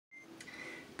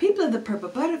People of the Purple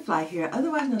Butterfly here,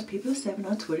 otherwise known as People of 7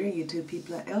 on Twitter and YouTube,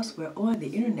 people are elsewhere on the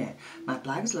internet. My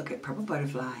blog is located at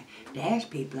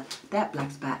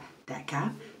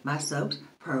purplebutterfly-people.blogspot.com. My soaps,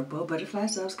 Purple Butterfly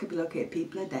soaps, could be located at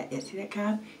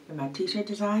people.etsy.com. And my t-shirt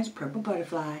designs,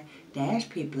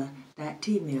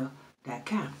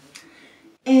 purplebutterfly-people.tmail.com.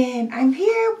 And I'm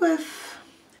here with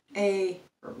a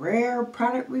rare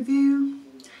product review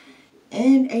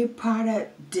and a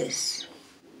product diss.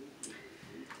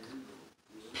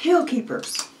 Pill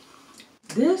Keepers.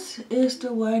 This is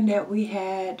the one that we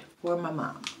had for my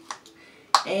mom.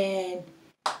 And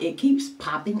it keeps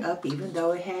popping up even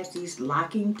though it has these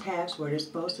locking tabs where they're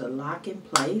supposed to lock in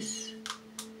place.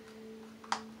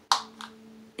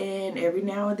 And every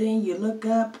now and then you look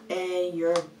up and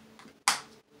your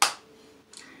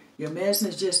medicine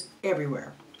is just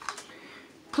everywhere.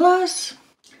 Plus,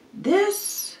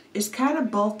 this is kind of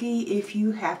bulky if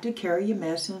you have to carry your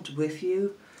medicines with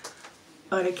you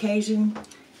on occasion,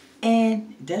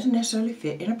 and it doesn't necessarily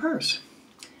fit in a purse.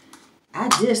 I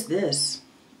diss this,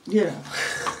 you know.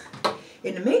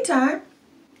 In the meantime,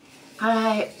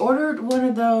 I ordered one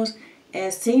of those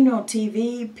as seen on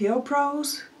TV Pill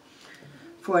Pros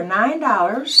for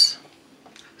 $9.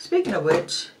 Speaking of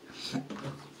which,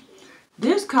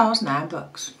 this cost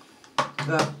 $9.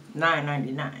 Well,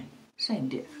 $9.99. Same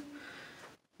diff.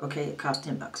 Okay, it cost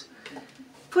 $10.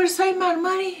 For the same amount of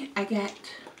money, I got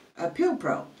a Pill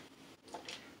Pro.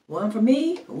 One for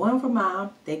me, one for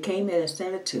mom. They came in a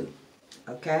set of 2.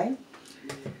 Okay?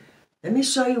 Let me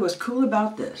show you what's cool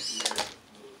about this.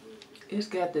 It's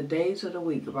got the days of the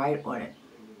week right on it.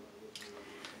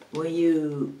 When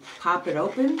you pop it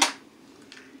open,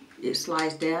 it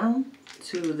slides down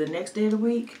to the next day of the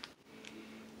week.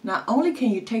 Not only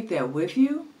can you take that with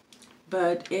you,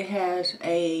 but it has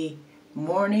a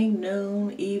morning,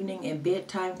 noon, evening, and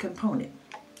bedtime component.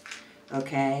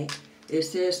 Okay, it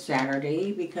says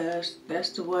Saturday because that's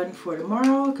the one for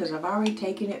tomorrow because I've already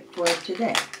taken it for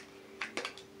today.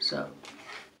 So,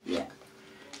 yeah.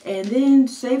 And then,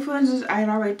 say for instance, I had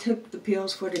already took the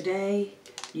pills for today.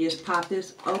 You just pop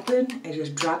this open and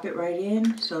just drop it right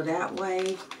in. So that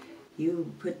way,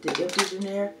 you put the empties in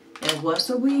there. And once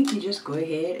a week, you just go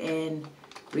ahead and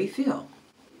refill.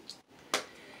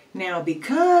 Now,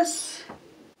 because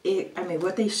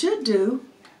what they should do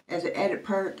as an added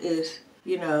perk is,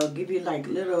 you know, give you like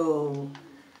little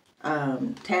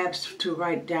tabs to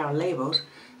write down labels.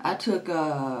 I took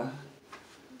a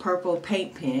purple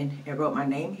paint pen and wrote my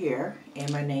name here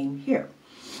and my name here.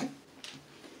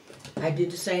 I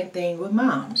did the same thing with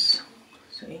mom's.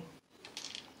 See?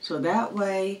 So that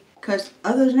way, because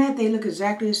other than that, they look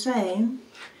exactly the same.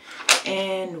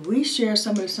 And we share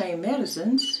some of the same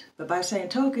medicines, but by the same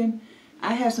token,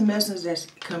 I have some medicines that's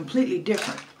completely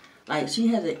different. Like she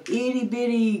has an itty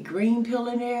bitty green pill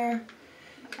in there.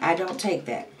 I don't take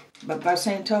that. But by the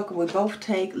same token, we both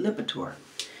take Lipitor.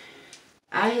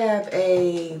 I have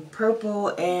a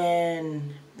purple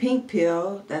and pink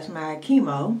pill. That's my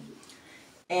chemo.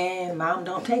 And mom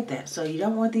don't take that. So you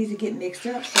don't want these to get mixed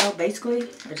up. So basically,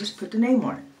 I just put the name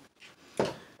on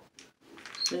it.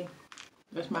 See?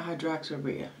 That's my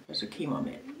hydroxyurea. That's a chemo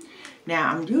med.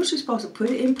 Now, I'm usually supposed to put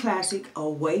it in plastic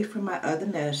away from my other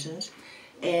medicines.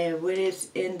 And when it's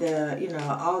in the, you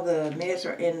know, all the meds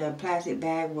are in the plastic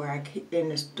bag where I keep in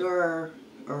the store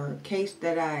or case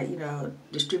that I, you know,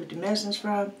 distribute the medicines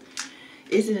from,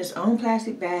 it's in its own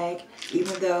plastic bag,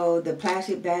 even though the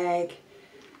plastic bag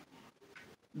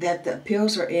that the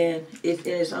pills are in is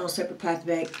in its own separate plastic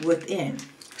bag within.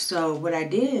 So what I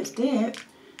did instead,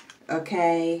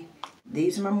 okay,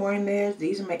 these are my morning meds,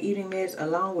 these are my evening meds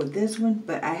along with this one,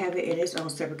 but I have it in its own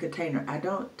separate container. I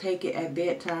don't take it at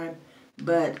bedtime,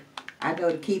 but I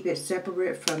know to keep it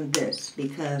separate from this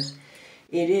because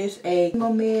it is a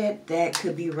chemo med that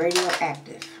could be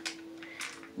radioactive.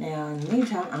 Now, in the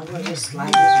meantime, I'm going to just slide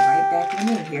this right back in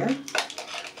here.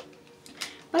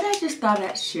 But I just thought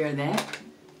I'd share that.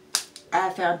 I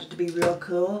found it to be real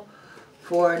cool.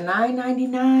 For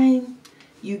 $9.99,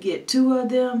 you get 2 of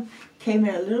them. Came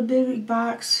in a little bitty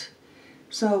box.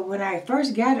 So when I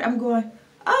first got it, I'm going,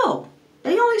 oh,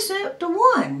 they only sent the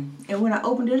 1. And when I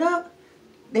opened it up,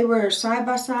 they were side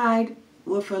by side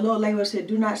with a little label that said,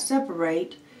 do not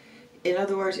separate. In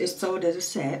other words, it's sold as a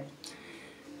set.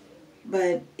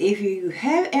 But if you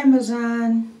have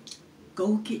Amazon,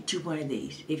 go get you one of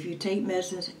these if you take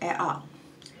medicines at all.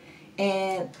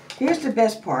 And here's the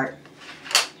best part.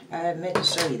 I meant to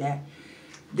show you that.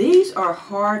 These are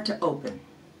hard to open.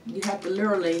 You have to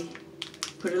literally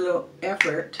put a little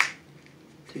effort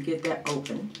to get that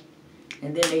open.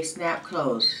 And then they snap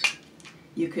closed.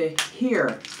 You could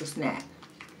hear the snap.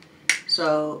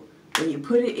 So when you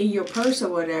put it in your purse or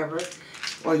whatever,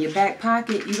 or your back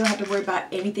pocket, you don't have to worry about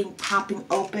anything popping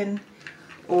open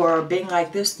or being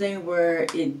like this thing where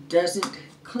it doesn't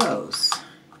close.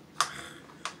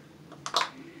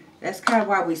 That's kind of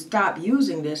why we stopped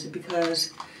using this,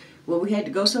 because when we had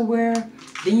to go somewhere,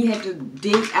 then you had to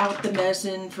dig out the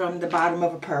medicine from the bottom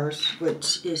of a purse,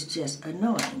 which is just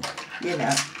annoying, you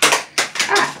know.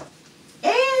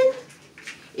 And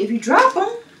if you drop them,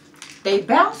 they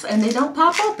bounce and they don't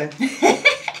pop open.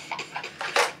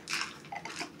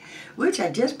 Which I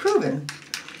just proven.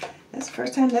 That's the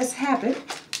first time that's happened.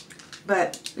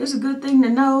 But it's a good thing to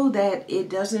know that it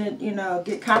doesn't, you know,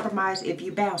 get compromised if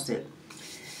you bounce it.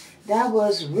 That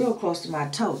was real close to my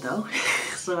toe, though.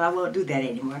 So I won't do that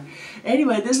anymore.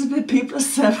 Anyway, this has been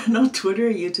People7 on Twitter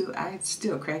and YouTube. I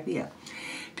still crack me up.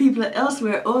 People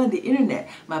elsewhere on the internet.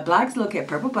 My blogs look at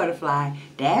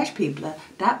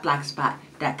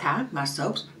purplebutterfly-people.blogspot.com. My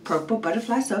soaps, Purple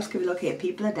Butterfly Soaps, can be located at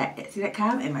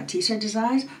people.etsy.com. And my t-shirt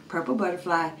designs,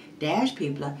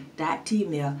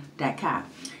 purplebutterfly-people.tmail.com.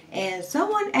 And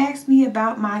someone asked me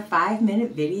about my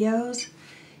 5-minute videos,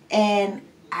 and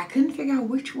I couldn't figure out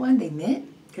which one they meant,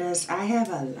 because I have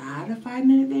a lot of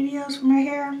 5-minute videos for my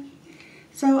hair.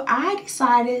 So I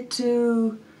decided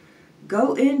to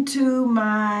go into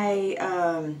my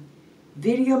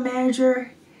video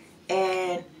manager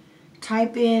and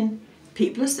type in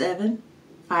People7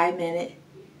 5-minute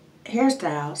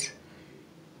hairstyles,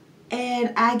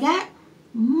 and I got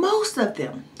most of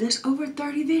them. There's over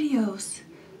 30 videos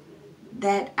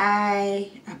that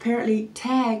I apparently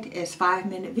tagged as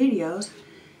 5-minute videos,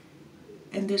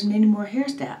 and there's many more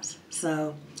hairstyles.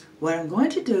 So what I'm going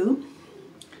to do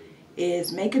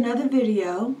is make another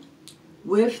video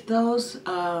with those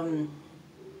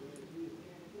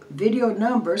video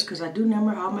numbers, because I do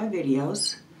number all my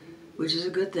videos, which is a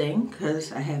good thing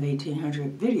because I have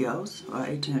 1,800 videos, or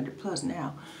 1,800 plus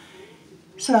now.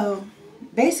 So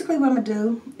basically what I'm going to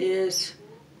do is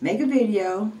make a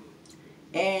video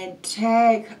and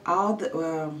tag all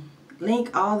the,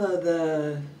 link all of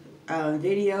the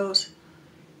videos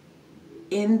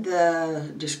in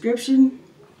the description,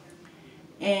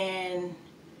 and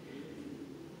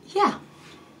yeah.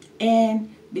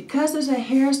 And because there's a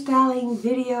hairstyling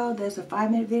video, there's a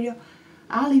 5-minute video,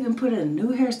 I'll even put a new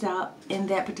hairstyle in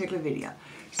that particular video.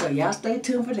 So y'all stay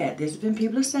tuned for that. This has been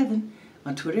People7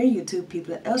 on Twitter and YouTube,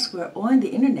 People elsewhere on the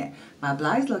internet. My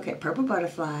blogs located at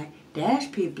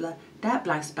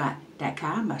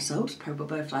purplebutterfly-people.blogspot.com. My soaps, Purple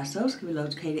Butterfly Soaps, can be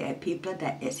located at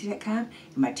people.etsy.com.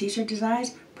 And my t-shirt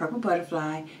designs,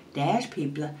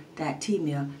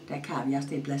 purplebutterfly-people.tmail.com. Y'all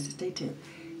stay blessed and stay tuned.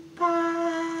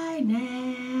 Bye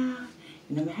now.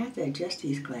 And I'm going to have to adjust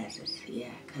these glasses. Yeah,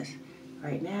 because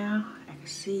right now I can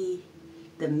see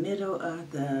the middle of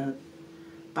the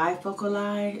bifocal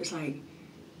line. It's like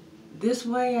this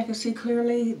way I can see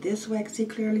clearly, this way I can see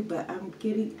clearly, but I'm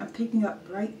picking up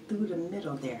right through the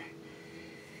middle there.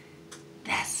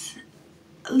 That's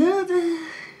a little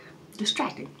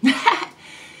distracting.